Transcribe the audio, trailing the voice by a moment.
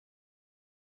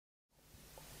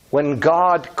when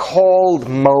God called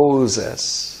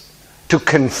Moses to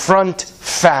confront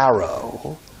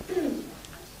Pharaoh,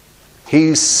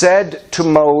 he said to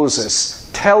Moses,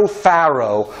 "Tell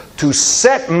Pharaoh to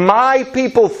set my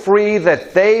people free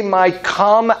that they might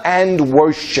come and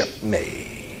worship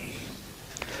me."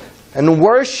 And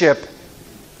worship,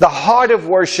 the heart of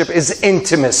worship is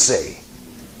intimacy.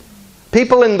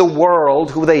 People in the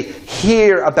world who they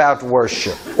hear about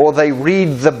worship or they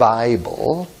read the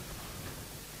Bible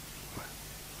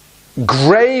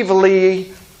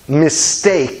gravely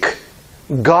mistake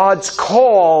God's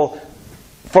call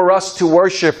for us to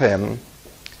worship Him,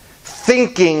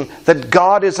 thinking that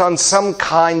God is on some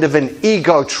kind of an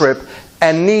ego trip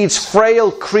and needs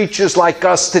frail creatures like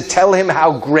us to tell Him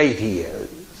how great He is,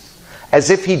 as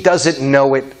if He doesn't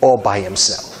know it all by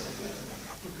Himself.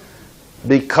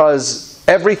 Because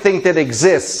everything that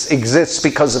exists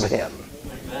because of Him.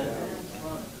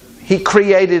 He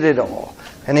created it all.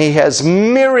 And He has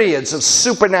myriads of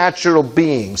supernatural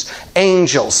beings,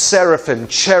 angels, seraphim,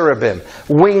 cherubim,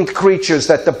 winged creatures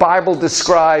that the Bible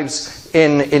describes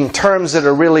in terms that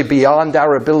are really beyond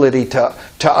our ability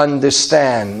to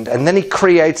understand. And then He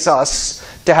creates us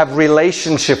to have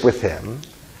relationship with Him.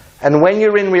 And when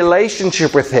you're in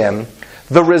relationship with Him,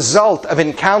 the result of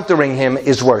encountering Him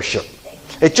is worship.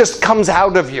 It just comes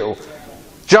out of you.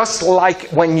 Just like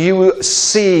when you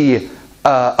see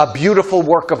a beautiful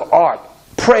work of art,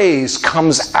 praise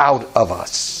comes out of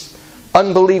us.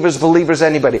 Unbelievers, believers,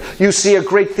 anybody. You see a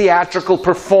great theatrical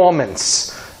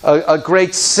performance, a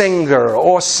great singer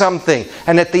or something,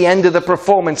 and at the end of the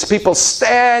performance, people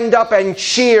stand up and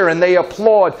cheer and they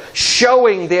applaud,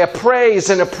 showing their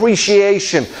praise and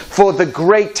appreciation for the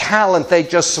great talent they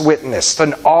just witnessed.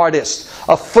 An artist,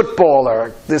 a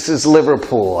footballer. This is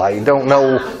Liverpool. I don't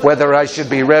know whether I should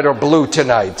be red or blue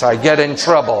tonight. I get in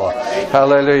trouble.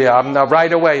 Hallelujah. I'm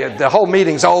right away. The whole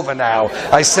meeting's over now.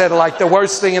 I said like the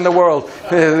worst thing in the world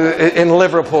in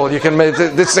Liverpool.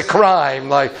 It's a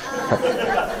crime.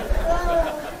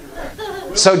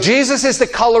 So Jesus is the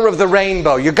color of the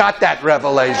rainbow. You got that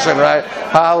revelation, right?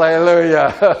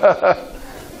 Hallelujah.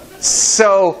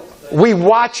 So we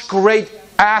watch great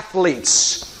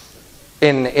athletes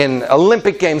in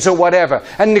Olympic Games or whatever,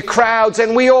 and the crowds,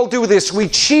 and we all do this. We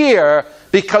cheer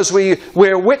because we're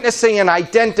witnessing and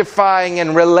identifying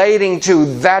and relating to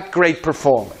that great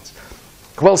performance.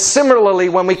 Well, similarly,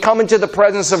 when we come into the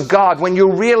presence of God, when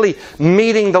you're really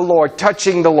meeting the Lord,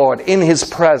 touching the Lord in His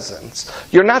presence,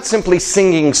 you're not simply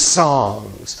singing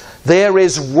songs. There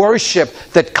is worship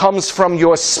that comes from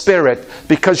your spirit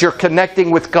because you're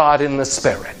connecting with God in the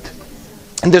Spirit.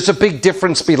 And there's a big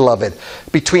difference, beloved,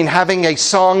 between having a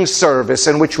song service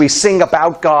in which we sing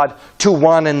about God to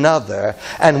one another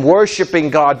and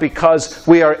worshiping God because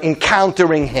we are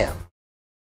encountering Him.